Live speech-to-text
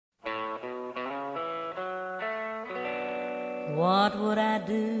What would I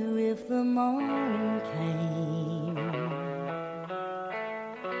do if the morning came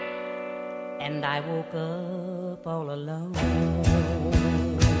and I woke up all alone?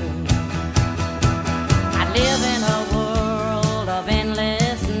 I'd live in a world of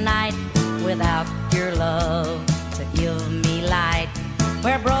endless night without your love to give me light,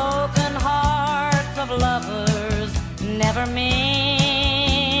 where broken hearts of lovers never meet.